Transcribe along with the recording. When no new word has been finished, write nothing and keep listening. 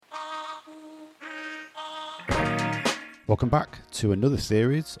Welcome back to another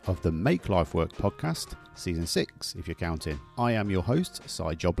series of the Make Life Work podcast, Season 6, if you're counting. I am your host,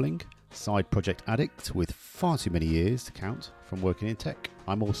 Cy Jobling, side project addict with far too many years to count from working in tech.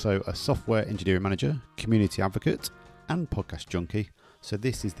 I'm also a software engineering manager, community advocate, and podcast junkie, so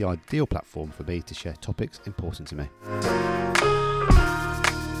this is the ideal platform for me to share topics important to me.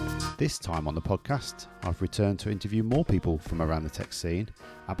 This time on the podcast, I've returned to interview more people from around the tech scene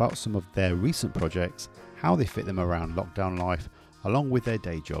about some of their recent projects, how they fit them around lockdown life, along with their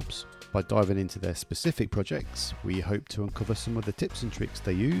day jobs. By diving into their specific projects, we hope to uncover some of the tips and tricks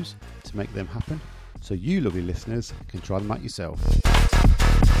they use to make them happen, so you lovely listeners can try them out yourself.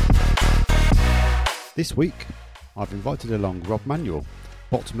 This week, I've invited along Rob Manuel,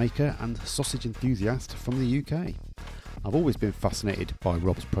 bot maker and sausage enthusiast from the UK. I've always been fascinated by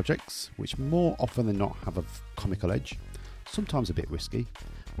Rob's projects, which more often than not have a comical edge, sometimes a bit risky,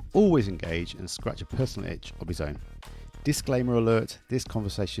 but always engage and scratch a personal itch of his own. Disclaimer alert, this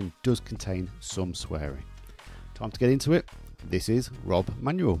conversation does contain some swearing. Time to get into it. This is Rob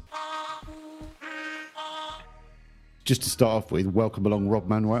Manuel. Just to start off with, welcome along Rob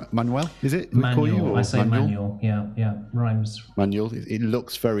Manuel, is it? Manuel, I say Manuel, yeah, rhymes. Manuel, it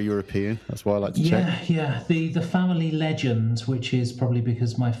looks very European, that's why I like to check. Yeah, the family legend, which is probably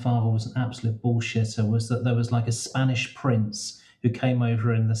because my father was an absolute bullshitter, was that there was like a Spanish prince who came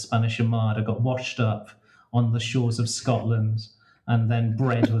over in the Spanish Armada, got washed up on the shores of Scotland, and then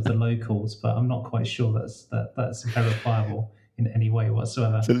bred with the locals, but I'm not quite sure that's verifiable in any way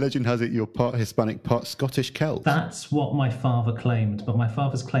whatsoever. So legend has it you're part Hispanic, part Scottish Celt. That's what my father claimed, but my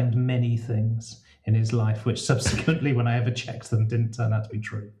father's claimed many things in his life, which subsequently, when I ever checked them, didn't turn out to be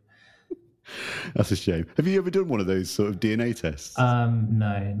true. That's a shame. Have you ever done one of those sort of DNA tests?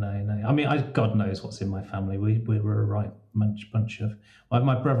 No. I mean, God knows what's in my family. We were a right bunch of...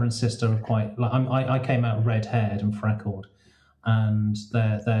 My brother and sister are quite... I came out red-haired and freckled, and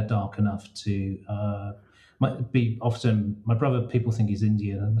they're dark enough to... might be often, my brother, people think he's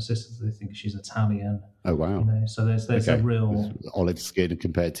Indian, and my sister, they think she's Italian. Oh wow! You know, so there's a real olive skin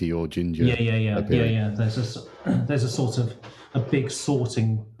compared to your ginger. Yeah. There's a sort of a big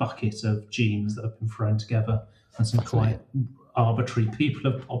sorting bucket of genes that have been thrown together, and some quite arbitrary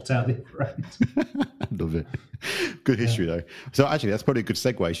people have popped out the other end. Love it. Good history though. So actually, that's probably a good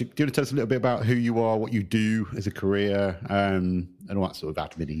segue. Do you want to tell us a little bit about who you are, what you do as a career, and all that sort of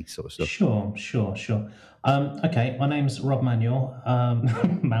admin-y sort of stuff? Sure. Okay, my name's Rob Manuel.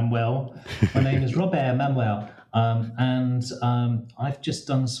 Manuel. My name is Robert Manuel. And I've just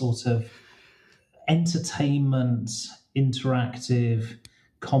done sort of entertainment, interactive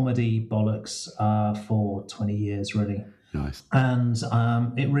comedy bollocks for 20 years, really. Nice. And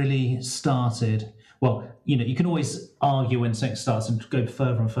it really started... Well, you know, you can always argue when something starts and go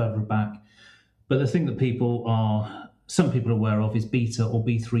further and further back. But the thing that some people are aware of is beta or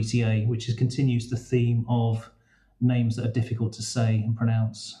B3TA, which continues the theme of names that are difficult to say and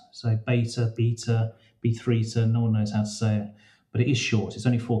pronounce. So beta, B3TA, no one knows how to say it. But it is short. It's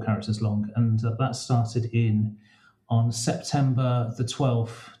only 4 characters long. And that started on September the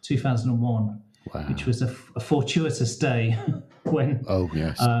 12th, 2001, wow. Which was a fortuitous day when... Oh,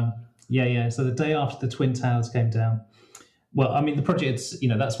 yes. So the day after the Twin Towers came down. Well, I mean, the project,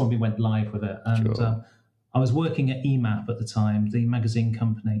 that's when we went live with it. And sure. I was working at EMAP at the time, the magazine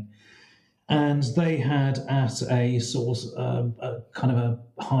company. And they had at a sort of kind of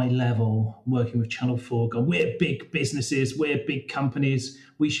a high level, working with Channel 4, gone, we're big businesses, we're big companies,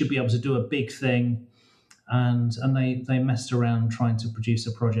 we should be able to do a big thing. And they messed around trying to produce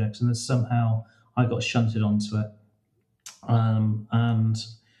a project. And then somehow I got shunted onto it. And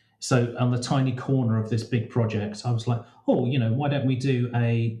so on the tiny corner of this big project, I was like, why don't we do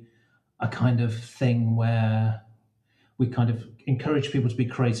a kind of thing where we kind of encourage people to be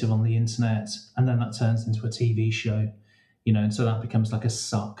creative on the internet, and then that turns into a TV show, and so that becomes like a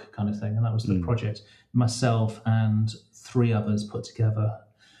suck kind of thing. And that was the project. Myself and 3 others put together.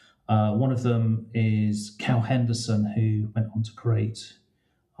 One of them is Cal Henderson, who went on to create,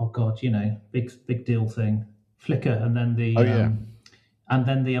 big deal thing, Flickr, and then and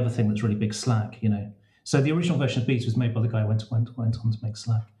then the other thing that's really big, Slack, So the original version of Beta was made by the guy who went on to make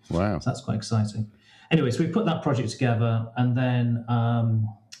Slack. Wow. So that's quite exciting. Anyway, so we put that project together, and then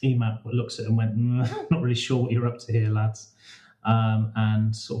EMAP looks at it and went, not really sure what you're up to here, lads,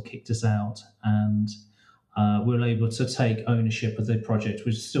 and sort of kicked us out. And we were able to take ownership of the project,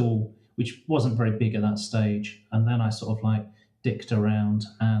 which wasn't very big at that stage. And then I sort of dicked around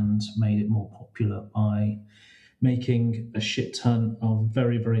and made it more popular by making a shit ton of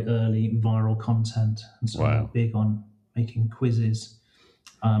very, very early viral content. And so I'm big on making quizzes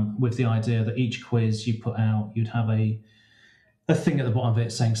with the idea that each quiz you put out, you'd have a a thing at the bottom of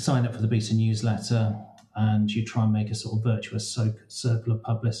it saying sign up for the beta newsletter, and you try and make a sort of virtuous circle of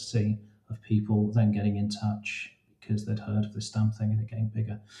publicity of people then getting in touch because they'd heard of this damn thing and it getting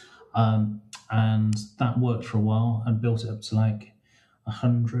bigger. And that worked for a while and built it up to like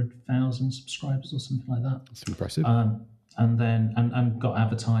 100,000 subscribers or something like that. That's impressive. And then and got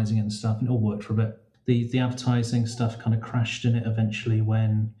advertising and stuff, and it all worked for a bit. The advertising stuff kind of crashed in it eventually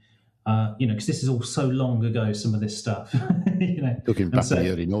when, because this is all so long ago, some of this stuff. Looking back in the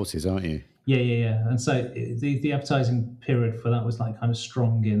early noughties, aren't you? Yeah. And so the advertising period for that was like kind of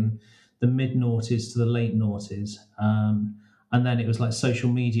strong in the mid noughties to the late noughties. And then it was like social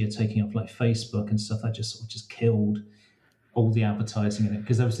media taking off, like Facebook and stuff, that just sort of just killed all the advertising in it,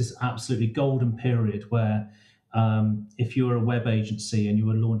 because there was this absolutely golden period where if you were a web agency and you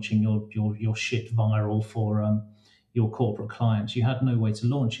were launching your shit viral for your corporate clients, you had no way to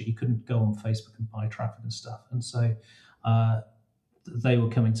launch it. You couldn't go on Facebook and buy traffic and stuff. And so they were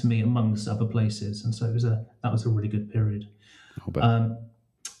coming to me amongst other places. And so that was a really good period.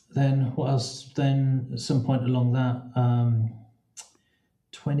 Then what else? Then at some point along that,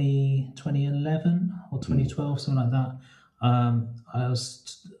 2011 or 2012, something like that,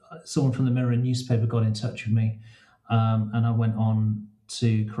 someone from the Mirror newspaper got in touch with me, and I went on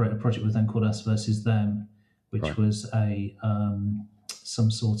to create a project with them called Us Versus Them, which was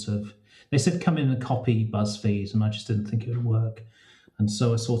some sort of, they said come in and copy BuzzFeed, and I just didn't think it would work. And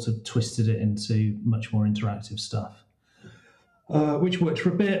so I sort of twisted it into much more interactive stuff, which worked for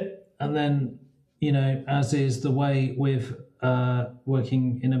a bit. And then, as is the way with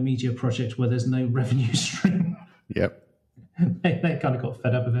working in a media project where there's no revenue stream. Yep. They kind of got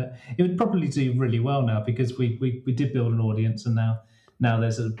fed up with it. It would probably do really well now because we did build an audience, and now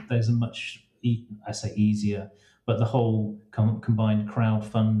there's a much, I say easier, but the whole combined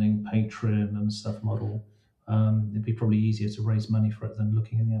crowdfunding, Patreon and stuff model, it'd be probably easier to raise money for it than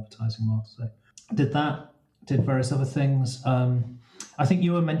looking in the advertising world. So did that, did various other things. I think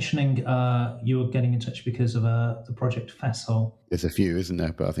you were mentioning you were getting in touch because of the Project Fesshole. There's a few, isn't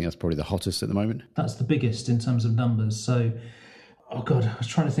there? But I think that's probably the hottest at the moment. That's the biggest in terms of numbers. So, oh God, I was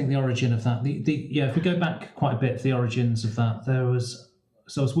trying to think the origin of that. If we go back quite a bit, the origins of that, I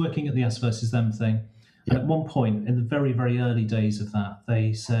was working at the Us Versus Them thing. And at one point, in the very, very early days of that,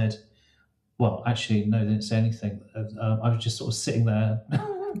 they said, well, actually, no, they didn't say anything. I was just sort of sitting there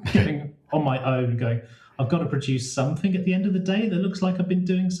getting on my own going, I've got to produce something at the end of the day that looks like I've been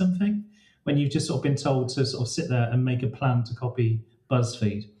doing something, when you've just sort of been told to sort of sit there and make a plan to copy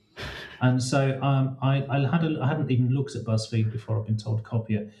BuzzFeed. And so I hadn't even looked at BuzzFeed before I'd been told to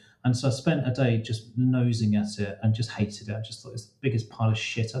copy it. And so I spent a day just nosing at it and just hated it. I just thought it was the biggest pile of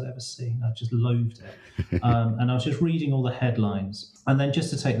shit I'd ever seen. I just loathed it. And I was just reading all the headlines. And then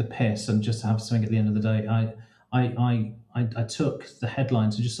just to take the piss and just to have something at the end of the day, I took the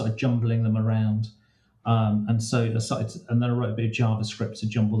headlines and just started jumbling them around. And so I started, and then I wrote a bit of JavaScript to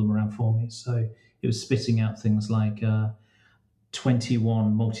jumble them around for me. So it was spitting out things like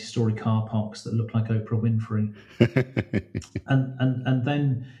 21 multi-story car parks that looked like Oprah Winfrey. and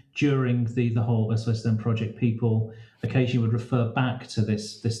then during the whole SOS project, people occasionally would refer back to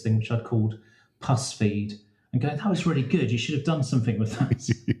this thing which I'd called Pussfeed and go, that was really good. You should have done something with that.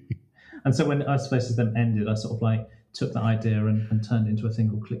 And so when SOS ended, I sort of like took that idea and turned it into a thing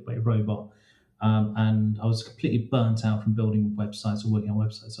called Clickbait Robot. And I was completely burnt out from building websites or working on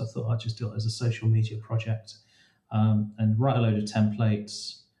websites. So I thought I'd just do it as a social media project and write a load of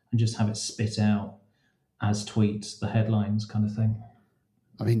templates and just have it spit out as tweets, the headlines kind of thing.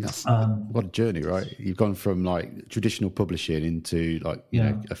 I mean, that's what a journey, right? You've gone from like traditional publishing into like, you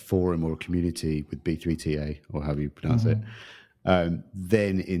know, a forum or a community with B3TA or however you pronounce it.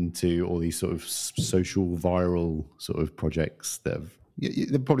 Then into all these sort of social viral sort of projects that have,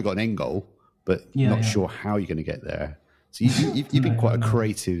 they've probably got an end goal, but not sure how you're going to get there. So you've been quite a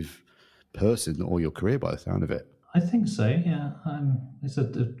creative person all your career by the sound of it. I think so, yeah. It's a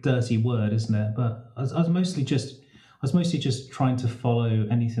dirty word, isn't it? But I was mostly just trying to follow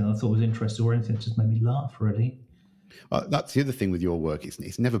anything I thought was interesting or anything that just made me laugh, really. That's the other thing with your work.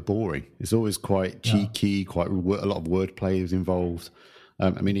 It's never boring. It's always quite cheeky, quite a lot of wordplay is involved. I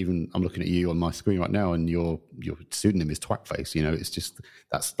mean, even I'm looking at you on my screen right now, and your pseudonym is Twatface. You know, it's just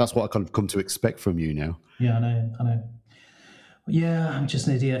that's what I kind of come to expect from you now. Yeah, I know. Yeah, I'm just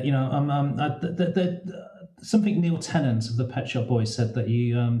an idiot. You know, something Neil Tennant of the Pet Shop Boys said that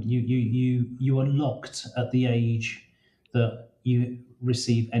you are locked at the age that you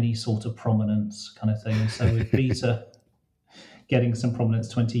receive any sort of prominence, kind of thing. So with Peter getting some prominence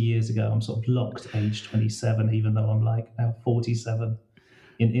 20 years ago, I'm sort of locked age 27, even though I'm like now 47.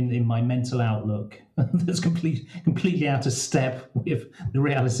 in my mental outlook that's completely out of step with the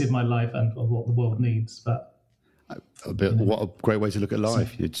reality of my life and of what the world needs. But what a great way to look at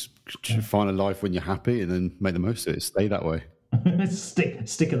life. You just find a life when you're happy and then make the most of it. Stay that way.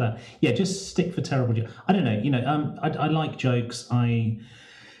 stick at that. Yeah, just stick for terrible jokes. I don't know. I like jokes. I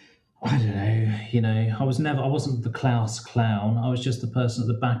don't know. I wasn't the class clown. I was just the person at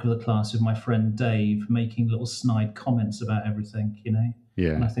the back of the class with my friend Dave making little snide comments about everything.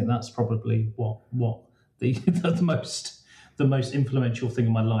 Yeah. And I think that's probably what the most influential thing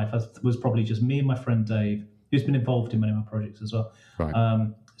in my life was probably just me and my friend Dave, who's been involved in many of my projects as well.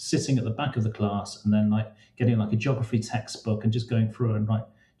 Right. Sitting at the back of the class and then like getting like a geography textbook and just going through and like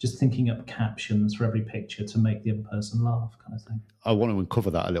just thinking up captions for every picture to make the other person laugh, kind of thing. I want to uncover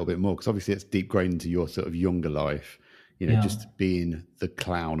that a little bit more because obviously it's deep grained into your sort of younger life, just being the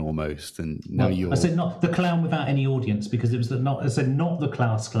clown almost. And now I said not the clown without any audience because I said not the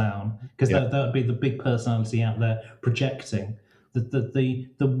class clown because that would be the big personality out there projecting. The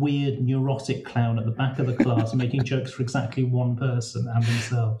weird neurotic clown at the back of the class making jokes for exactly one person and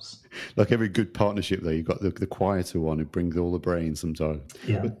themselves. Like every good partnership, though, you've got the quieter one who brings all the brains sometimes.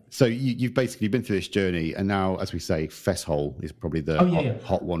 Yeah. So you've basically been through this journey, and now, as we say, Fesshole is probably the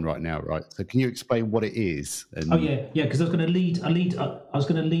hot one right now, right? So can you explain what it is? Because I was going to lead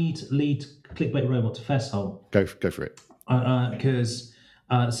Clickbait Robot to Fesshole. Go for it. Because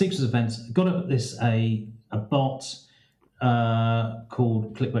the sequence of events got a bot.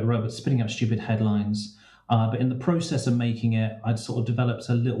 Called Clickbait Robot, spinning up stupid headlines. But in the process of making it, I'd sort of developed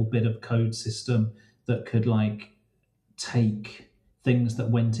a little bit of code system that could like take things that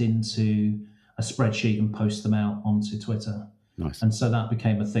went into a spreadsheet and post them out onto Twitter. Nice. And so that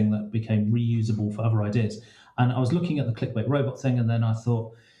became a thing that became reusable for other ideas. And I was looking at the Clickbait Robot thing, and then I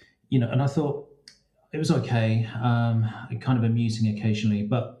thought, it was okay, kind of amusing occasionally,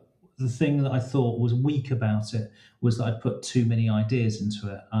 but the thing that I thought was weak about it was that I'd put too many ideas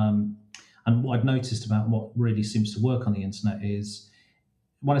into it. And what I've noticed about what really seems to work on the internet is,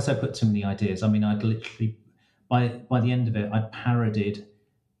 when I say put too many ideas, I mean, I'd literally, by the end of it, I'd parodied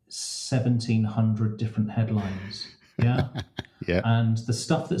 1,700 different headlines. Yeah. Yeah. And the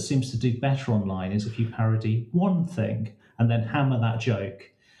stuff that seems to do better online is if you parody one thing and then hammer that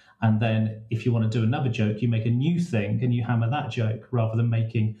joke. And then if you want to do another joke, you make a new thing and you hammer that joke rather than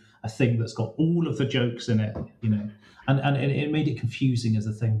making a thing that's got all of the jokes in it, And it made it confusing as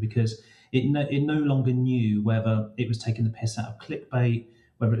a thing because it no longer knew whether it was taking the piss out of clickbait,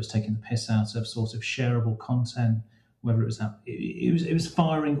 whether it was taking the piss out of sort of shareable content, whether it was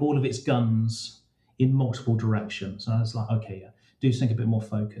firing all of its guns in multiple directions. And I was like, okay, do something a bit more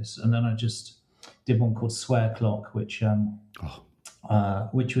focused. And then I just did one called Swear Clock, which was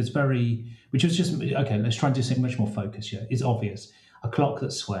just okay. Let's try and do something much more focused. Yeah, it's obvious. A clock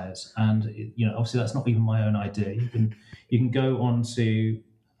that swears, and obviously that's not even my own idea. You can go onto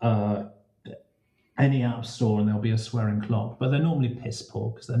any app store and there'll be a swearing clock, but they're normally piss poor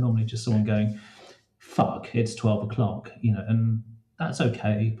because they're normally just someone going, "Fuck, it's 12 o'clock," and that's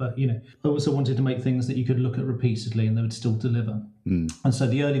okay. But I also wanted to make things that you could look at repeatedly and they would still deliver. And so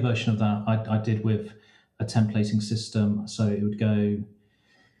the early version of that I did with a templating system. So it would go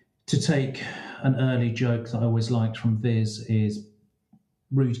to take an early joke that I always liked from Viz is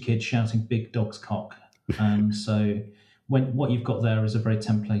rude kids shouting big dog's cock. And so what you've got there is a very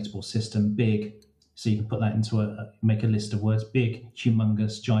templatable system, big. So you can put that into make a list of words, big,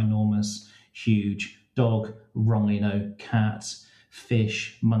 humongous, ginormous, huge, dog, rhino, cat,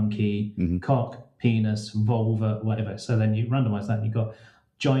 fish, monkey, cock, penis, vulva, whatever. So then you randomize that and you've got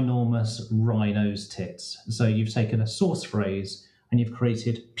ginormous rhino's tits. So you've taken a source phrase and you've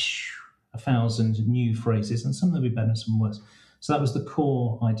created 1,000 new phrases, and some will be better and some worse. So that was the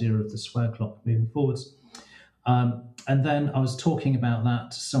core idea of the swear clock moving forwards. And then I was talking about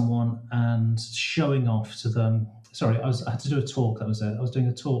that to someone and showing off to them. Sorry, I had to do a talk. I was doing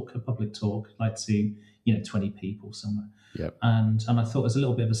a public talk, like to 20 people somewhere. Yep. And I thought it was a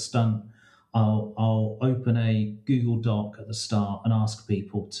little bit of a stunt. I'll open a Google Doc at the start and ask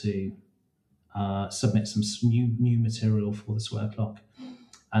people to submit some new material for the swear clock.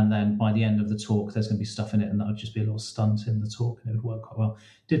 And then by the end of the talk, there's going to be stuff in it, and that would just be a little stunt in the talk, and it would work quite well.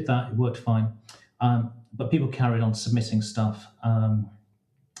 Did that, it worked fine. But people carried on submitting stuff. And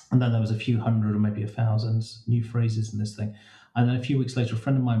then there was a few hundred or maybe 1,000 new phrases in this thing. And then a few weeks later, a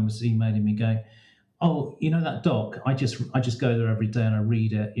friend of mine was emailing me going, "Oh, that doc, I just go there every day and I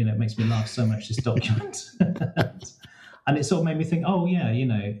read it. It makes me laugh so much, this document." And it sort of made me think, oh yeah,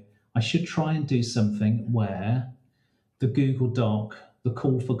 I should try and do something where the Google Doc, the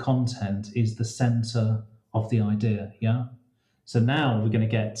call for content is the center of the idea. Yeah. So now we're going to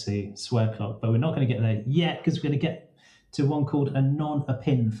get to Swear Clock, but we're not going to get there yet because we're going to get to one called a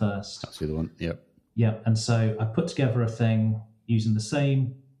pin first. That's the other one. Yep. Yeah, and so I put together a thing using the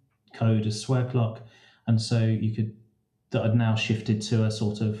same code as Swear Clock, and so that I'd now shifted to a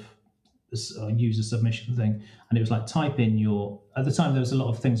sort of user submission thing, and it was like type in at the time there was a lot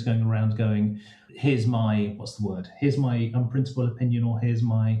of things going around going, here's my unprintable opinion, or here's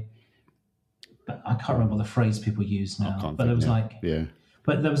my, I can't remember the phrase people use now, but there was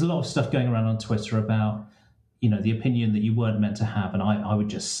but there was a lot of stuff going around on Twitter about, the opinion that you weren't meant to have, and I would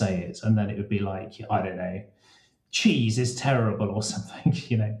just say it, and then it would be like, I don't know, cheese is terrible or something,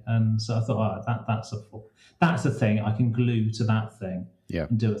 and so I thought, that's a thing I can glue to that thing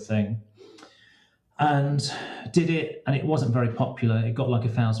and do a thing. And did it, and it wasn't very popular. It got like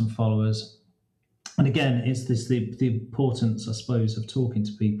 1,000 followers. And again, it's the importance, I suppose, of talking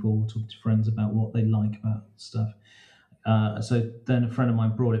to people, talking to friends about what they like about stuff. So then a friend of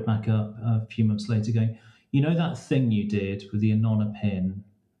mine brought it back up a few months later going, that thing you did with the Anona pin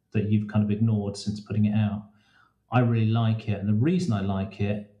that you've kind of ignored since putting it out? I really like it. And the reason I like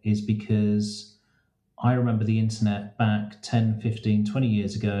it is because I remember the internet back 10, 15, 20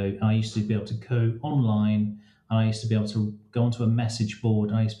 years ago. I used to be able to go online, and I used to be able to go onto a message board,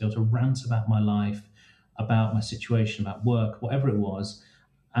 and I used to be able to rant about my life, about my situation, about work, whatever it was.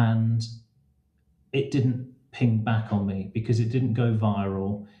 And it didn't ping back on me because it didn't go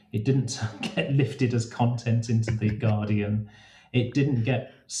viral. It didn't get lifted as content into The Guardian. It didn't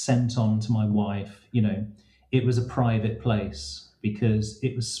get sent on to my wife. It was a private place because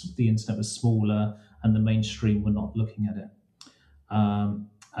the internet was smaller and the mainstream were not looking at it.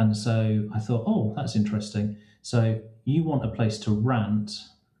 And so I thought, oh, that's interesting. So you want a place to rant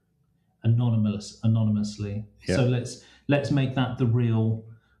anonymously. Yeah. So let's make that the real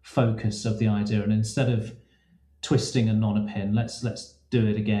focus of the idea. And instead of twisting a non-opin, let's do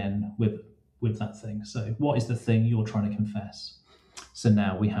it again with that thing. So what is the thing you're trying to confess? So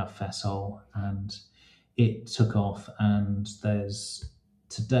now we have Fesshole, and it took off, and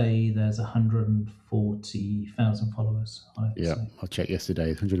today there's 140,000 followers on it. Yeah, so. I checked yesterday,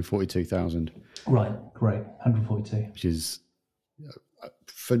 142,000. Right, great, 142. Which is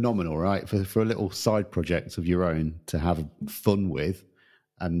phenomenal, right? For a little side project of your own to have fun with,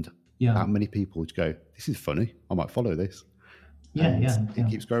 and that many people would go, this is funny, I might follow this. It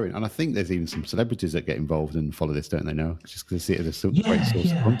keeps growing. And I think there's even some celebrities that get involved and follow this, don't they now? Just because they see it as a great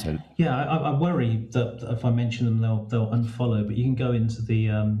source of content. Yeah, I worry that if I mention them, they'll unfollow. But you can go into the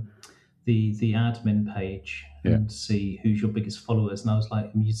admin page and see who's your biggest followers. And I was like,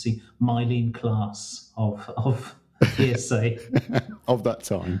 you see Mylene Class of Hearsay. Of that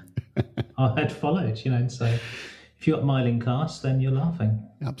time. I had followed, and so if you got Mylene Class, then you're laughing.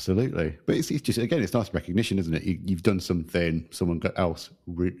 Absolutely. But it's just, again, it's nice recognition, isn't it? You've done something, someone else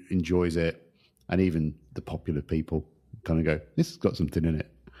enjoys it, and even the popular people kind of go, this has got something in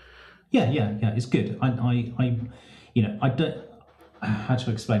it. Yeah, it's good. I don't, how to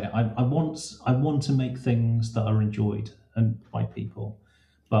explain it? I want to make things that are enjoyed and by people,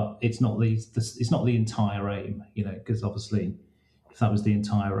 but it's not the entire aim, because obviously if that was the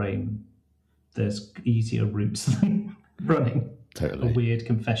entire aim, there's easier routes than running a weird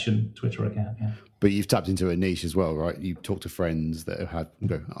confession Twitter account. Yeah. But you've tapped into a niche as well, right? You talk to friends that have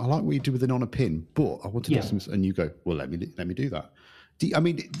go, I like what you do with an on a pin, but I want to do some, and you go, well, let me do that.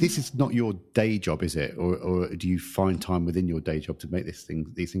 This is not your day job, is it? Or do you find time within your day job to make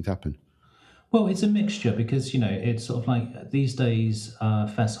these things happen? Well, it's a mixture because, it's sort of like these days,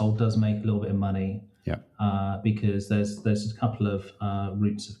 Fesshole does make a little bit of money. Yeah. Because there's a couple of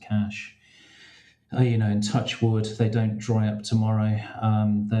routes of cash. In touch wood, they don't dry up tomorrow.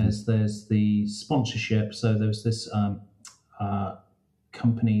 There's the sponsorship. So there's this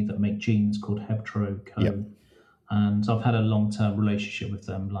company that make jeans called Hebtro Co. And I've had a long-term relationship with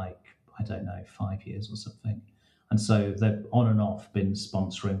them, like, I don't know, 5 years or something. And so they've on and off been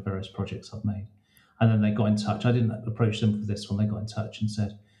sponsoring various projects I've made. And then they got in touch. I didn't approach them for this one. They got in touch and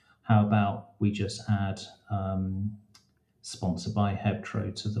said, how about we just add sponsored by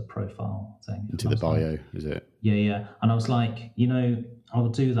Hebtro to the profile thing. Into the bio, is it? Yeah. And I was like, I'll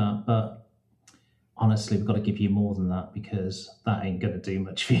do that, but honestly, we've got to give you more than that because that ain't going to do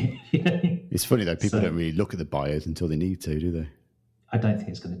much for you. It's funny though, people don't really look at the bios until they need to, do they? I don't think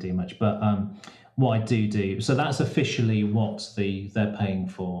it's going to do much, but what I do, so that's officially what they're paying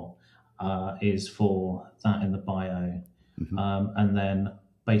for, is for that in the bio. Mm-hmm. And then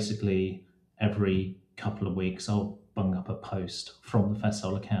basically every couple of weeks I'll bung up a post from the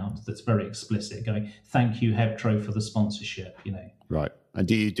Fesshole account that's very explicit going, thank you Hebtro for the sponsorship, Right. And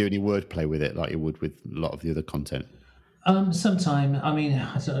do you do any wordplay with it like you would with a lot of the other content? Sometime, I mean,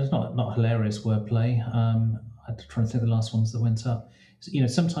 it's not hilarious wordplay. I'm trying to think of the last ones that went up.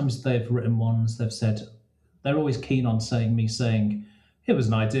 Sometimes they've written ones, they've said, they're always keen on saying, it was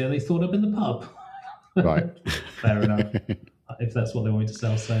an idea they thought up in the pub. Right. Fair enough, if that's what they want me to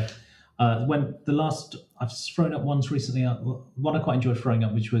sell. So I've thrown up ones recently, one I quite enjoyed throwing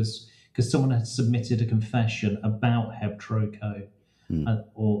up, which was because someone had submitted a confession about Hebtroco,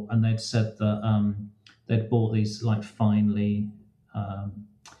 and they'd said that they'd bought these like finely.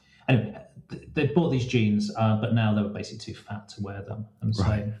 Anyway, they'd bought these jeans, but now they were basically too fat to wear them, and so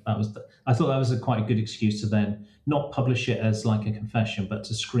that was. I thought that was quite a good excuse to then not publish it as like a confession, but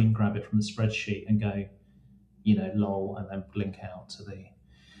to screen grab it from the spreadsheet and go, lol, and then link out to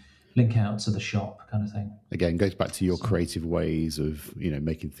the shop kind of thing. Again, goes back to your creative ways of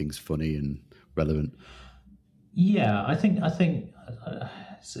making things funny and relevant. Yeah, I think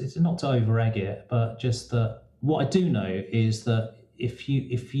it's not to over egg it, but just that what I do know is that if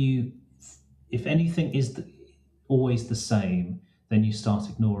anything is always the same, then you start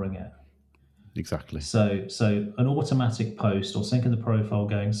ignoring it. Exactly. So an automatic post or sync in the profile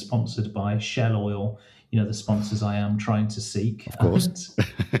going sponsored by Shell Oil, the sponsors I am trying to seek. Of course.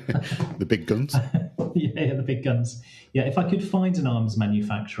 The big guns. Yeah, the big guns. Yeah, if I could find an arms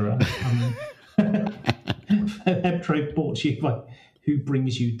manufacturer, Hebtro bought you by Who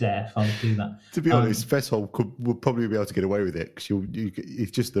Brings You Death, I'll do that. To be honest, Fessol would probably be able to get away with it because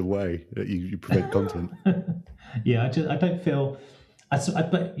it's just the way that you prevent content. Yeah, I don't feel...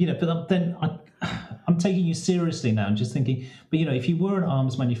 I'm taking you seriously now and just thinking, but if you were an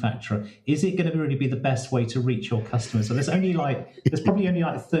arms manufacturer, is it going to really be the best way to reach your customers? So there's probably only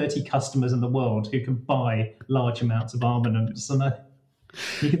 30 customers in the world who can buy large amounts of armaments, and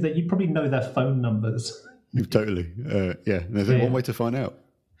you probably know their phone numbers. Totally, yeah. There's only one way to find out.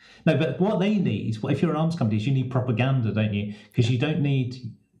 No, but what they need, if you're an arms company, is you need propaganda, don't you? Because they don't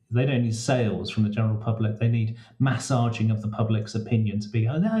need sales from the general public. They need massaging of the public's opinion to be,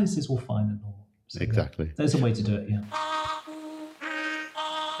 this is all fine and all. So, exactly. Yeah, there's a way to do it, yeah.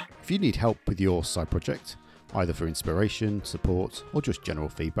 If you need help with your side project, either for inspiration, support, or just general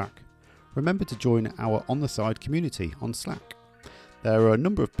feedback, remember to join our On The Side community on Slack. There are a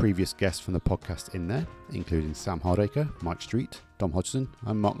number of previous guests from the podcast in there, including Sam Hardacre, Mike Street, Dom Hodgson,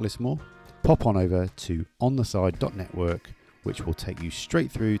 and Mark Lismore. Pop on over to ontheside.network, which will take you straight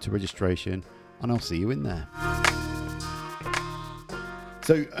through to registration, and I'll see you in there.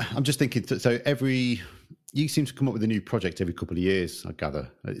 So I'm just thinking, you seem to come up with a new project every couple of years, I gather.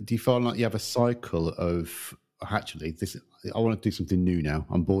 Do you feel like you have a cycle of, actually, I want to do something new now,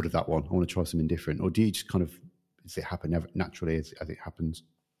 I'm bored of that one, I want to try something different? Or do you just does it happen naturally as it happens?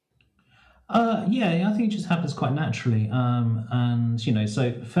 Yeah, I think it just happens quite naturally. And,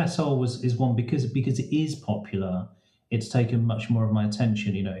 so Fessol is one because it is popular. It's taken much more of my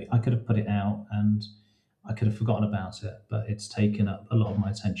attention. I could have put it out and I could have forgotten about it, but it's taken up a lot of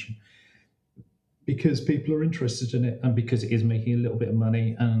my attention because people are interested in it and because it is making a little bit of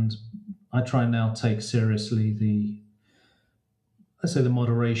money. And I try and now take seriously the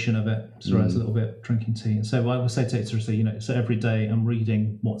moderation of it. So it's a little bit drinking tea. And so I would say take it seriously, so every day I'm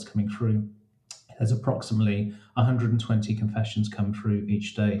reading what's coming through. There's approximately 120 confessions come through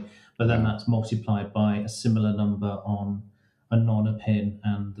each day, but then that's multiplied by a similar number on a non-pin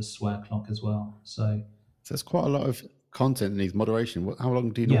and the swear clock as well. So that's quite a lot of content that needs moderation. How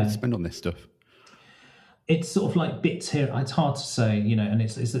long do you normally spend on this stuff? It's sort of like bits here. It's hard to say, and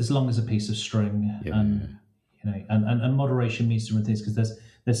it's as long as a piece of string. And moderation means different things because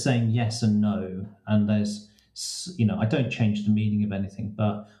there's saying yes and no, and there's, I don't change the meaning of anything,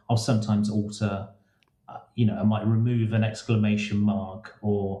 but I'll sometimes alter, I might remove an exclamation mark,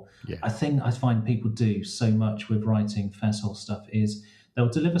 or a thing I find people do so much with writing Fessol stuff is they'll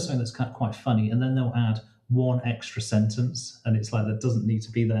deliver something that's quite funny, and then they'll add one extra sentence, and it's like that doesn't need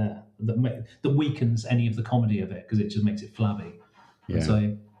to be there, that weakens any of the comedy of it because it just makes it flabby. And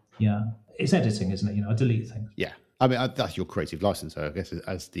so, it's editing, isn't it? I delete things. Yeah. I mean, that's your creative license, I guess,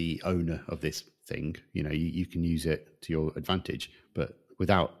 as the owner of this thing. You can use it to your advantage, but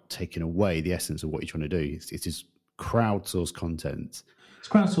without taking away the essence of what you're trying to do. It's just crowdsourced content. It's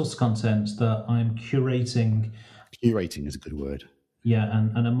crowdsourced content that I'm curating. Curating is a good word. Yeah,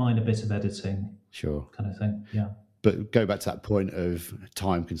 and a minor bit of editing. Sure. Kind of thing, yeah. But go back to that point of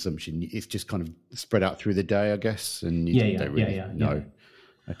time consumption, it's just kind of spread out through the day, I guess, and you don't really know. Yeah.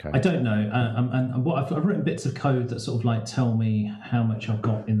 Okay. I don't know, and what I've written bits of code that sort of like tell me how much I've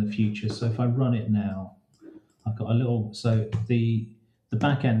got in the future. So if I run it now, I've got a little. So the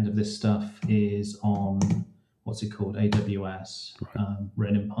back end of this stuff is on what's it called, AWS,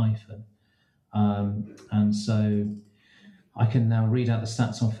 written in Python, and so I can now read out the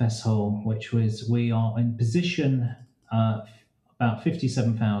stats on Fesshole, which was we are in position about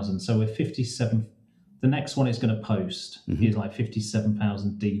 57,000. So we're 57. The next one is going to post is like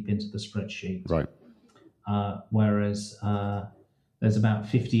 57,000 deep into the spreadsheet. Right. Whereas there's about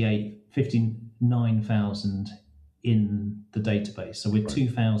 59,000 in the database. So we're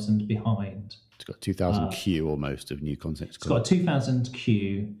 2,000 behind. It's got 2,000 queue almost of new content. It's got a 2,000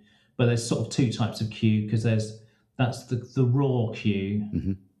 queue, but there's sort of two types of queue because that's the raw queue,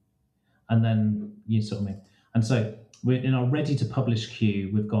 and then you sort of mean. And so we're in our ready to publish queue.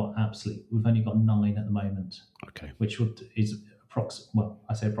 We've only got 9 at the moment. Okay. Which is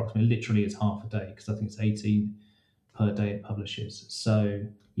approximately literally it's half a day because I think it's 18 per day it publishes. So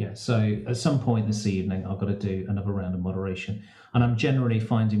yeah, so at some point this evening I've got to do another round of moderation, and I'm generally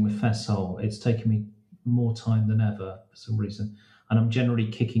finding with Fesshole it's taking me more time than ever for some reason, and I'm generally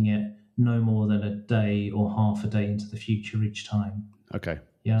kicking it no more than a day or half a day into the future each time. Okay.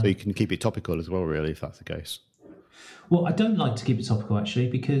 Yeah. So you can keep it topical as well, really, if that's the case. Well, I don't like to keep it topical actually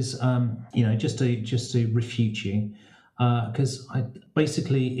because just to refute you, because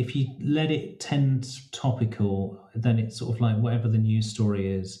basically if you let it tend topical, then it's sort of like whatever the news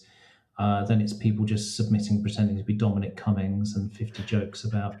story is. Then it's people just pretending to be Dominic Cummings and 50 jokes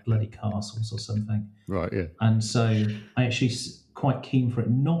about bloody castles or something. Right. Yeah. And so I actually quite keen for it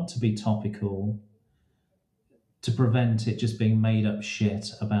not to be topical, to prevent it just being made up shit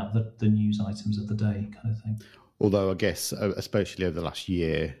about the news items of the day kind of thing. Although I guess, especially over the last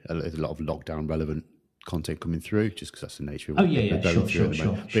year, there's a lot of lockdown relevant content coming through, just because that's the nature of what we're going through at the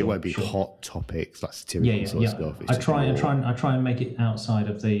moment. But it won't be hot topics, like satirical sort of stuff. I try and make it outside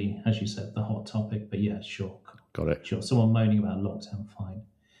of the, as you said, the hot topic. But yeah, sure. Got it. Sure. Someone moaning about lockdown, fine.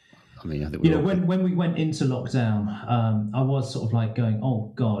 I mean, I think when we went into lockdown, I was sort of like going,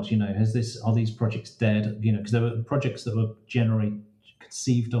 oh God, are these projects dead? Because there were projects that were generally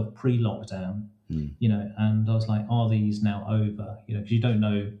conceived of pre-lockdown, and I was like, are these now over? Because you don't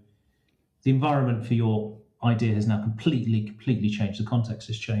know, the environment for your idea has now completely changed. The context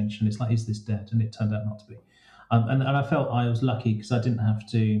has changed, and it's like, is this dead? And it turned out not to be. And I felt I was lucky because I didn't have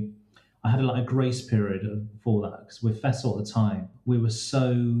to. I had a grace period for that because with Fesshole at the time, we were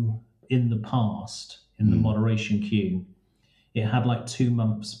so in the past in the moderation queue. It had 2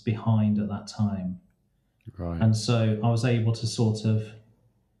 months behind at that time. Right. And so I was able to sort of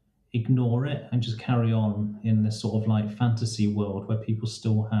ignore it and just carry on in this sort of fantasy world where people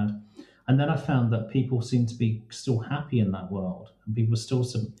still had. And then I found that people seemed to be still happy in that world. And people were still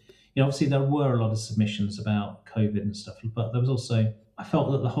obviously there were a lot of submissions about COVID and stuff, but there was also, I felt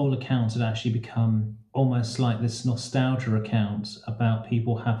that the whole account had actually become almost like this nostalgia account about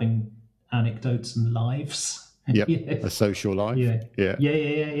people having anecdotes and lives. Yep. A social life. Yeah.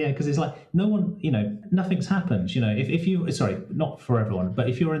 Because it's like no one, nothing's happened. If you, sorry, not for everyone, but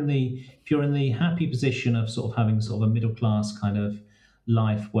if you're in the happy position of sort of having sort of a middle class kind of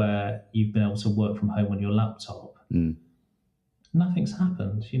life where you've been able to work from home on your laptop, nothing's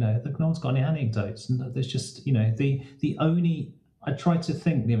happened. No one's got any anecdotes, and there's just the only. I tried to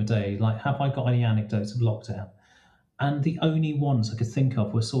think the other day, have I got any anecdotes of lockdown? And the only ones I could think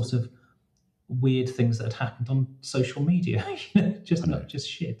of were sort of weird things that had happened on social media, just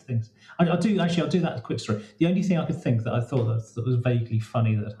shit things. I'll do that quick story. The only thing I could think that I thought that was vaguely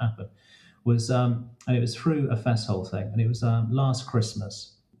funny that had happened was, and it was through a Fesshole thing, and it was last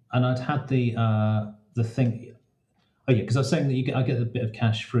Christmas, and I'd had the thing. Oh yeah, because I was saying that I get a bit of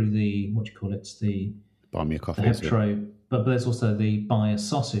cash through the the buy me a coffee, Heptro, but there's also the buy a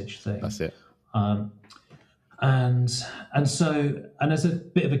sausage thing. That's it. And so there's a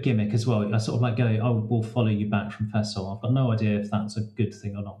bit of a gimmick as well. I sort of go, we'll follow you back from Fesshole. I've got no idea if that's a good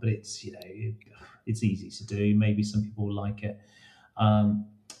thing or not, but it's it's easy to do. Maybe some people will like it.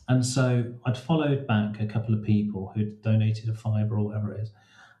 And so I'd followed back a couple of people who'd donated a $5 or whatever it is,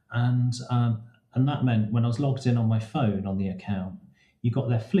 and that meant when I was logged in on my phone on the account, you got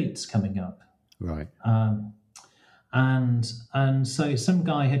their fleets coming up. Right. And so some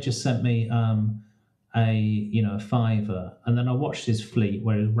guy had just sent me a $5, and then I watched his fleet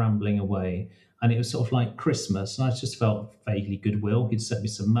where he was rambling away, and it was sort of like Christmas, and I just felt vaguely goodwill. He'd sent me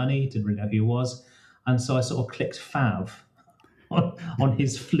some money, didn't really know who he was, and so I sort of clicked fav on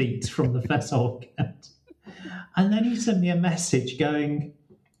his fleet from the Fesshole account, and then he sent me a message going,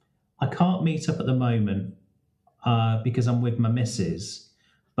 I can't meet up at the moment because I'm with my missus,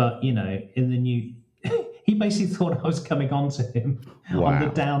 but in the new. He basically thought I was coming on to him on the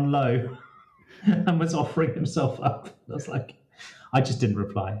down low and was offering himself up. I was like, I just didn't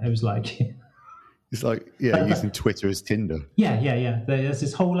reply. I was like... It's like, using Twitter as Tinder. Yeah. There's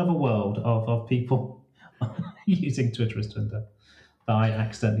this whole other world of people using Twitter as Twitter that I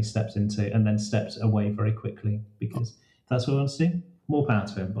accidentally stepped into and then stepped away very quickly, because if that's what I want to do, more power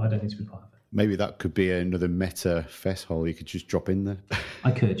to him, but I don't need to be part of it. Maybe that could be another meta fest hole you could just drop in there.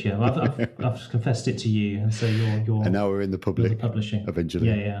 I could, yeah. I've confessed it to you, and so you're. And now we're in the public. The publishing. Eventually.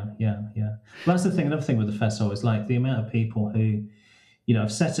 Yeah. Well, that's the thing. Another thing with the fest hole is like the amount of people who, have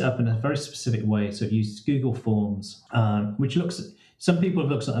set it up in a very specific way. So it uses Google Forms, which looks. Some people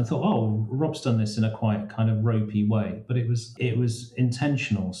have looked at it and thought, "Oh, Rob's done this in a quite kind of ropey way," but it was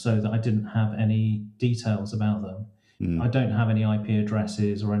intentional, so that I didn't have any details about them. I don't have any IP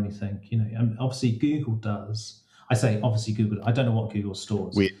addresses or anything, and obviously Google does. I say obviously Google. I don't know what Google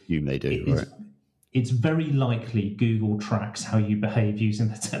stores. We assume they do, right? It's very likely Google tracks how you behave using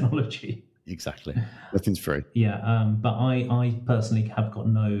the technology. Exactly. Nothing's free. Yeah, but I personally have got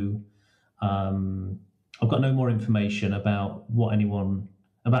no. I've got no more information about who anyone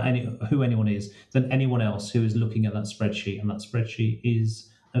is than anyone else who is looking at that spreadsheet, and that spreadsheet is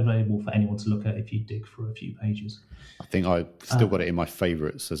available for anyone to look at if you dig for a few pages. I think I've still got it in my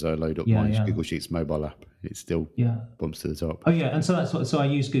favourites as I load up my Google Sheets mobile app. It still bumps to the top. Oh yeah, and so I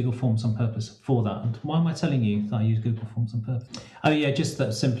use Google Forms on purpose for that. And why am I telling you that I use Google Forms on purpose? Oh yeah, just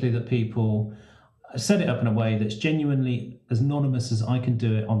that simply that people set it up in a way that's genuinely as anonymous as I can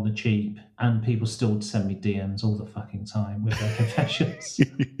do it on the cheap, and people still send me DMs all the fucking time with their confessions,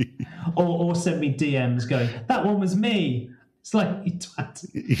 or send me DMs going, "That one was me." It's like, you twat.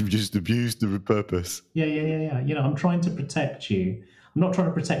 You've just abused the purpose. Yeah. I'm trying to protect you. I'm not trying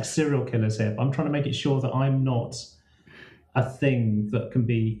to protect serial killers here, but I'm trying to make it sure that I'm not a thing that can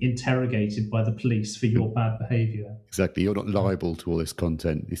be interrogated by the police for your bad behaviour. Exactly. You're not liable to all this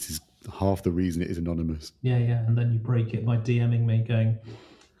content. This is half the reason it is anonymous. Yeah. And then you break it by DMing me going,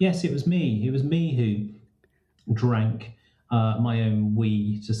 yes, it was me. It was me who drank my own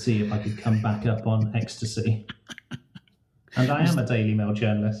wee to see if I could come back up on ecstasy. And I am a Daily Mail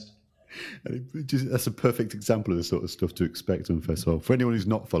journalist. That's a perfect example of the sort of stuff to expect on Festival. For anyone who's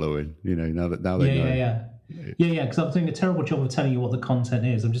not following, now they know. Yeah, because I'm doing a terrible job of telling you what the content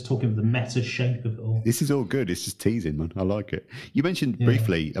is. I'm just talking about the meta shape of it all. This is all good. It's just teasing, man. I like it. You mentioned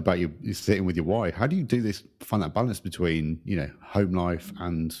briefly about you sitting with your wife. How do you do this, find that balance between, home life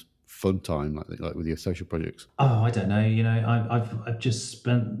and fun time, like with your social projects? Oh, I don't know. I've just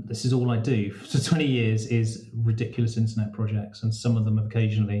spent, this is all I do for 20 years is ridiculous internet projects, and some of them have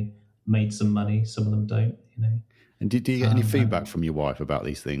occasionally made some money, some of them don't, And do you get any feedback from your wife about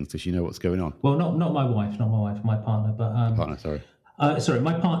these things? Does she know what's going on? Well, not my wife, my partner, but partner, sorry.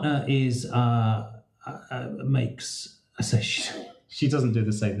 My partner is makes. I say she doesn't do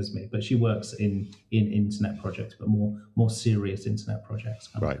the same as me, but she works in internet projects, but more serious internet projects.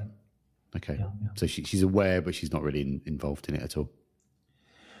 Right. Okay. Yeah. So she's aware, but she's not really involved in it at all.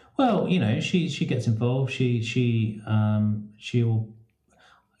 Well, she gets involved. She'll.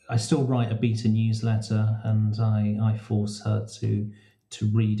 I still write a beta newsletter, and I force her to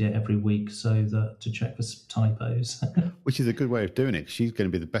read it every week to check for typos. Which is a good way of doing it. She's going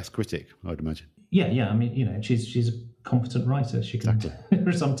to be the best critic, I'd imagine. Yeah. I mean, she's a competent writer. She can.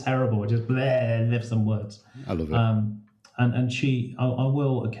 Exactly. I'm terrible. I just live some words. I love it. And I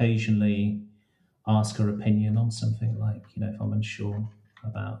will occasionally ask her opinion on something, like, if I'm unsure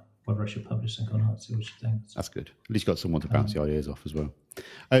about whether I should publish something or not, see what she thinks. That's good. At least you got someone to bounce the ideas off as well.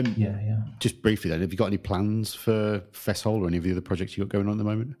 Just briefly then, have you got any plans for Festhole or any of the other projects you got going on at the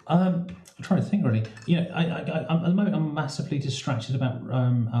moment? I'm trying to think, really. At the moment I'm massively distracted about,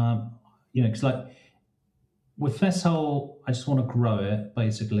 because like with Festhole, I just want to grow it,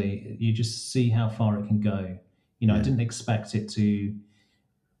 basically. You just see how far it can go. I didn't expect it to,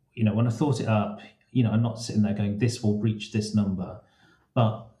 when I thought it up, I'm not sitting there going, this will reach this number.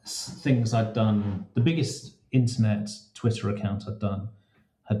 But things I'd done, the biggest internet Twitter account I'd done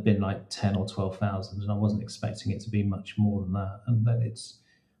had been like 10 or 12,000, and I wasn't expecting it to be much more than that. And then it's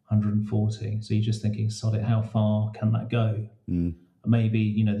 140. So you're just thinking, sod it, how far can that go?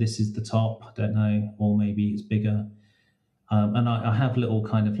 Maybe, this is the top, I don't know, or maybe it's bigger. And I have little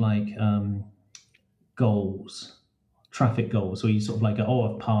kind of like goals, traffic goals, where you sort of like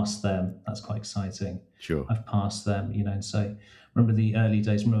go, I've passed them. That's quite exciting. Sure. I've passed them, and so remember the early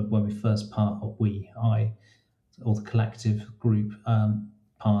days, remember when we first or the collective group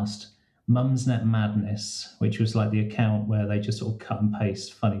passed Mumsnet Madness, which was like the account where they just sort of cut and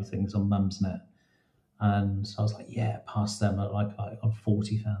paste funny things on Mumsnet. And I was like, past them at like on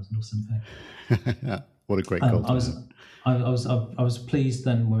 40,000 or something. What a great goal. I was pleased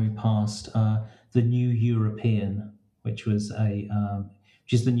then when we passed the New European, which is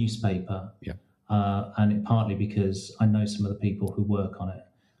the newspaper. Yeah. And it partly because I know some of the people who work on it.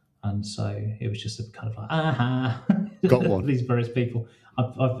 And so it was just a kind of like, aha, got one. these various people.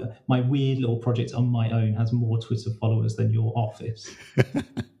 My weird little project on my own has more Twitter followers than your office.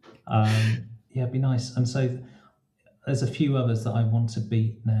 Yeah, it'd be nice. And so there's a few others that I want to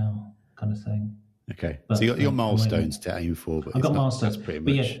beat now, kind of thing. Okay, but, so you got your milestones to aim for. But I've got milestones. That's pretty much.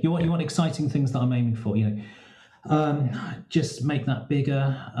 But yeah, you want exciting things that I'm aiming for. Just make that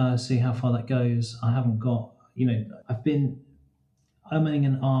bigger. See how far that goes. I haven't got. I've been umming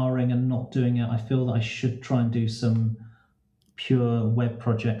and ahhing and not doing it. I feel that I should try and do some pure web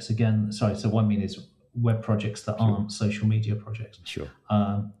projects again. Sorry, so what I mean is web projects that aren't social media projects. Sure.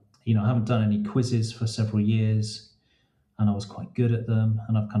 I haven't done any quizzes for several years, and I was quite good at them,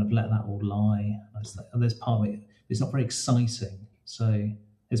 and I've kind of let that all lie. There's part of it, it's not very exciting. So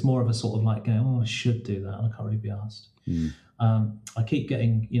it's more of a sort of like going, oh, I should do that, and I can't really be asked. I keep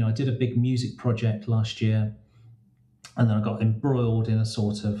getting, I did a big music project last year, and then I got embroiled in a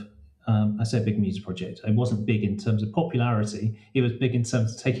sort of, I say big music project. It wasn't big in terms of popularity. It was big in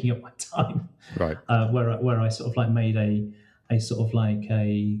terms of taking up my time. Right. Where I sort of like made a sort of like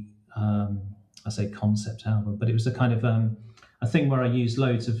I say concept album, but it was a kind of a thing where I used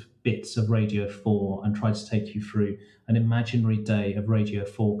loads of bits of Radio 4 and tried to take you through an imaginary day of Radio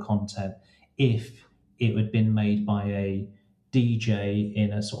 4 content if it had been made by a DJ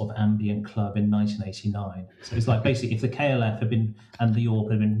in a sort of ambient club in 1989. So it's like basically if the KLF had been and the AWP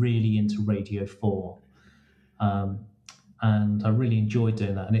had been really into Radio 4, and I really enjoyed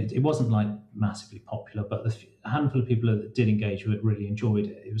doing that. And it wasn't like massively popular, but a handful of people that did engage with it really enjoyed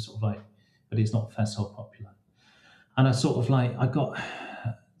it. It was sort of like, but it's not Fessol popular. And I sort of like,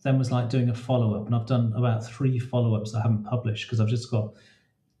 then was like doing a follow-up, and I've done about 3 follow-ups that I haven't published because I've just got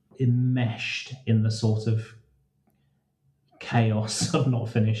enmeshed in the sort of chaos of not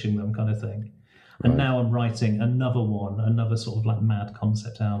finishing them kind of thing. And now I'm writing another sort of like mad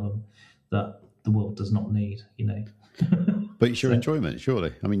concept album that the world does not need, But it's your enjoyment,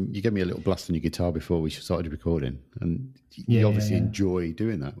 surely. I mean, you gave me a little blast on your guitar before we started recording, and you obviously enjoy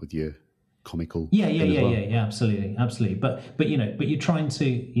doing that with your comical. Yeah, absolutely. But you're trying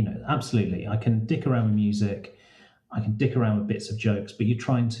to, absolutely. I can dick around with music, I can dick around with bits of jokes, but you're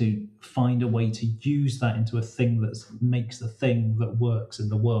trying to find a way to use that into a thing that makes the thing that works in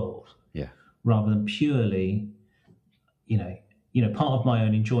the world. Yeah. Rather than purely, part of my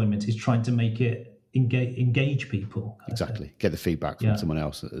own enjoyment is trying to make it engage people. Exactly. Get the feedback from someone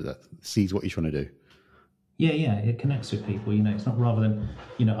else that sees what you're trying to do. Yeah, it connects with people. It's not rather than,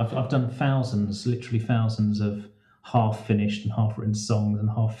 I've done literally thousands of half-finished and half-written songs and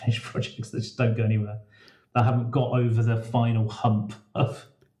half-finished projects that just don't go anywhere. That haven't got over the final hump of,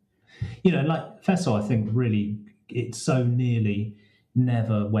 like Fessol, I think really it so nearly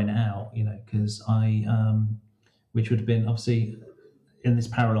never went out, because which would have been obviously in this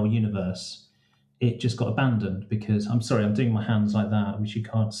parallel universe, it just got abandoned because I'm doing my hands like that, which you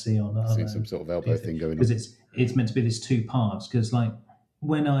can't see on the see some sort of elbow thing going on. Because it's meant to be this 2 parts. Because like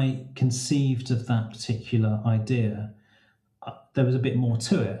when I conceived of that particular idea, there was a bit more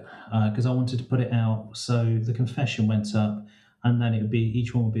to it because I wanted to put it out. So the confession went up, and then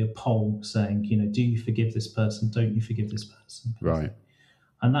each one would be a poll saying, do you forgive this person? Don't you forgive this person? Right.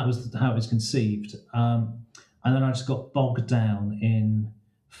 And that was how it was conceived. And then I just got bogged down in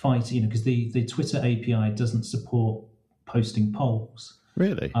fight, because the Twitter API doesn't support posting polls.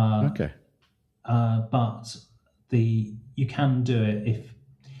 Really? Okay. But you can do it if,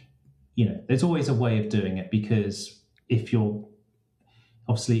 there's always a way of doing it, because if your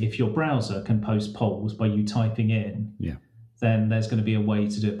browser can post polls by you typing in, then there's going to be a way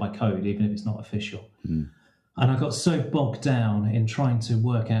to do it by code, even if it's not official. And I got so bogged down in trying to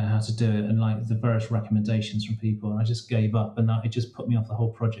work out how to do it and like the various recommendations from people, and I just gave up, and it just put me off the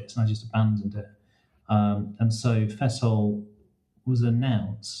whole project, and I just abandoned it. And so Fessol was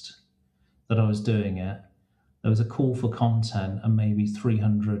announced that I was doing it. There was a call for content and maybe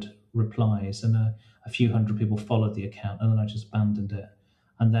 300 replies, and a few hundred people followed the account, and then I just abandoned it.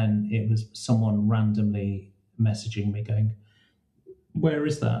 And then it was someone randomly messaging me going, where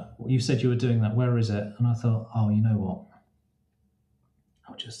is that? You said you were doing that. Where is it? And I thought, oh, you know what?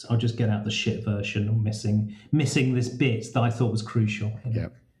 I'll just get out the shit version of missing this bit that I thought was crucial. Yeah.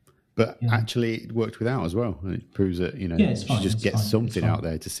 But actually it worked without as well. And it proves that, it's fine, you should just get something out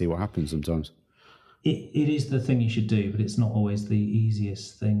there to see what happens sometimes. It is the thing you should do, but it's not always the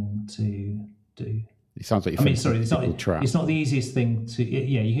easiest thing to do. It sounds like it's not the easiest thing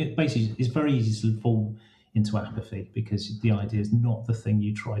to, basically it's very easy to fall into apathy because the idea is not the thing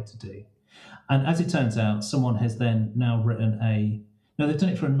you tried to do. And as it turns out, someone has then now written they've done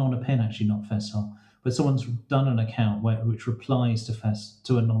it for a non-append, actually, not Fessol, but someone's done an account which replies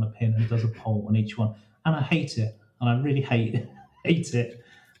to a non-opin and does a poll on each one, and I hate it, and I really hate it,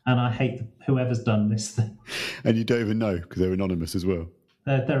 and I hate whoever's done this thing. And you don't even know because they're anonymous as well.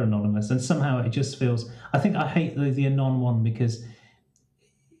 They're anonymous, and somehow it just feels. I think I hate the anon one because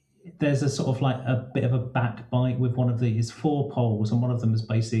there's a sort of like a bit of a backbite with one of these 4 polls, and one of them is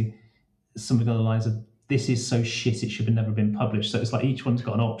basically something along the lines of, "This is so shit, it should have never been published." So it's like each one's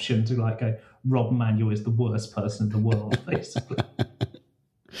got an option to like go, "Rob Manuel is the worst person in the world," basically.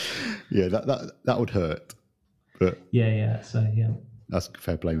 Yeah, that would hurt. But yeah. So yeah, that's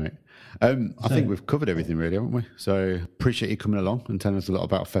fair play, mate. I think we've covered everything really, haven't we? So appreciate you coming along and telling us a lot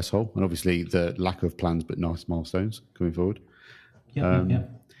about Festhole and obviously the lack of plans but nice milestones coming forward. Yeah.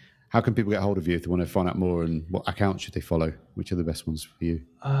 How can people get hold of you if they want to find out more, and what accounts should they follow? Which are the best ones for you?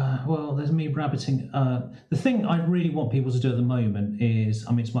 Well, there's me rabbiting. The thing I really want people to do at the moment is,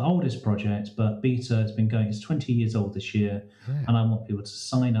 I mean, it's my oldest project, but beta has been going, it's 20 years old this year, and I want people to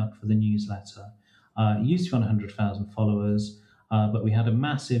sign up for the newsletter. It used to be on 100,000 followers, but we had a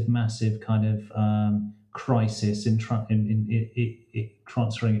massive kind of crisis in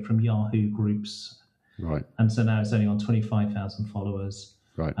transferring it from Yahoo groups. Right. And so now it's only on 25,000 followers.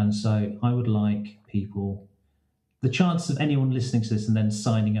 Right. And so I would like people, the chance of anyone listening to this and then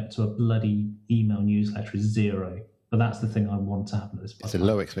signing up to a bloody email newsletter is 0. But that's the thing I want to happen at this point. It's a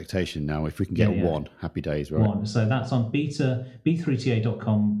low expectation now. If we can get 1, happy days, right? 1. So that's on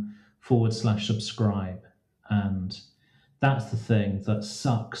b3ta.com/subscribe. And that's the thing that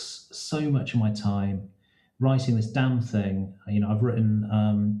sucks so much of my time writing this damn thing. You know, I've written,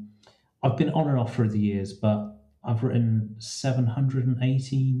 I've been on and off through the years, but I've written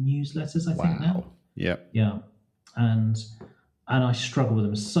 780 newsletters, I think now. Yeah. And I struggle with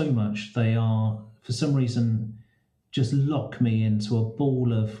them so much. They are, for some reason, just lock me into a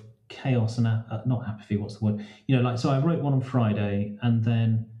ball of chaos and not apathy. What's the word? You know, like, so I wrote one on Friday, and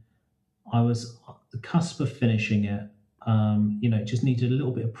then I was at the cusp of finishing it. You know, it just needed a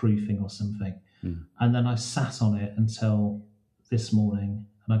little bit of proofing or something. And then I sat on it until this morning,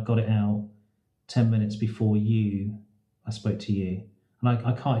 and I got it out 10 minutes before I spoke to you. And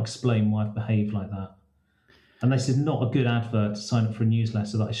I can't explain why I've behaved like that. And this is not a good advert to sign up for a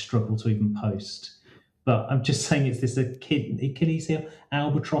newsletter that I struggle to even post. But I'm just saying, it's this Achilles heel,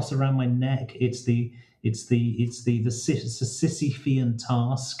 albatross around my neck. It's the Sisyphean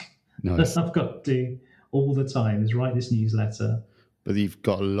task that I've got to do all the time, is write this newsletter. But you've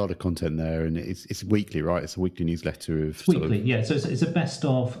got a lot of content there, and it's weekly, right? It's a weekly newsletter of yeah. So it's a best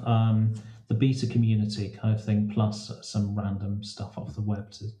of the beta community kind of thing, plus some random stuff off the web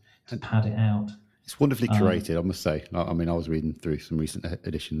to pad it out. It's wonderfully curated, I must say. I mean, I was reading through some recent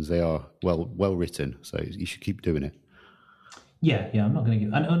editions. They are well written, so you should keep doing it. Yeah. I'm not going to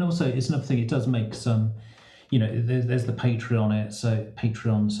give. And also, it's another thing. It does make some. You know, there's the Patreon. So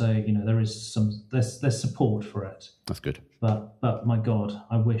you know, there's support for it. That's good. But my God,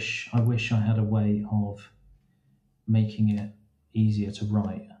 I wish I had a way of making it easier to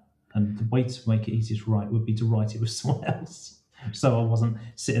write. And the way to make it easier to write would be to write it with someone else. So I wasn't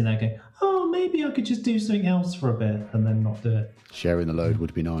sitting there going, "Oh, maybe I could just do something else for a bit," and then not do it. Sharing the load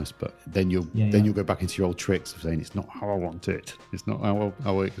would be nice, but then you'll go back into your old tricks of saying it's not how I want it. It's not how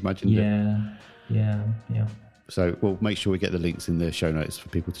I imagined it. Yeah. So we'll make sure we get the links in the show notes for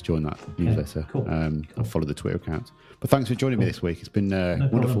people to join that newsletter. Cool. And follow the Twitter account. But thanks for joining me this week. It's been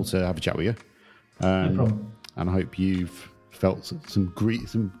wonderful to have a chat with you. No problem. And I hope you've felt some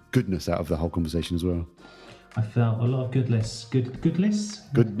goodness out of the whole conversation as well. I felt a lot of goodness. Goodness?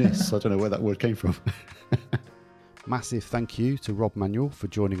 Goodness. I don't know where that word came from. Massive thank you to Rob Manuel for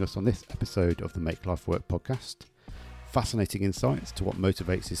joining us on this episode of the Make Life Work podcast. Fascinating insights to what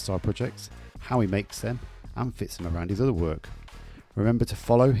motivates his side projects, how he makes them, and fits them around his other work. Remember to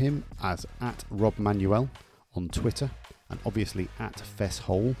follow him as @RobManuel on Twitter, and obviously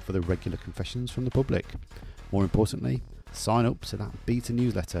 @Festhole for the regular confessions from the public. More importantly, sign up to that beta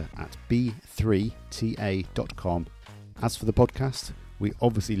newsletter at b3ta.com. As for the podcast, we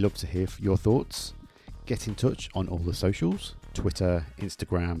obviously love to hear your thoughts. Get in touch on all the socials, Twitter,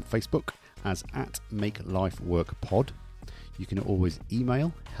 Instagram, Facebook, as @MakeLifeWorkPod. You can always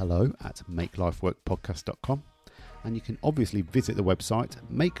email hello@makelifeworkpodcast.com, and you can obviously visit the website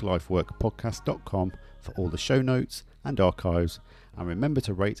makelifeworkpodcast.com for all the show notes and archives, and remember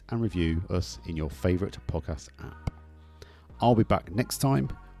to rate and review us in your favourite podcast app. I'll be back next time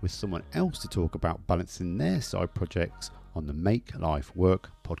with someone else to talk about balancing their side projects on the Make Life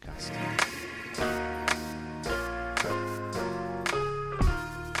Work podcast.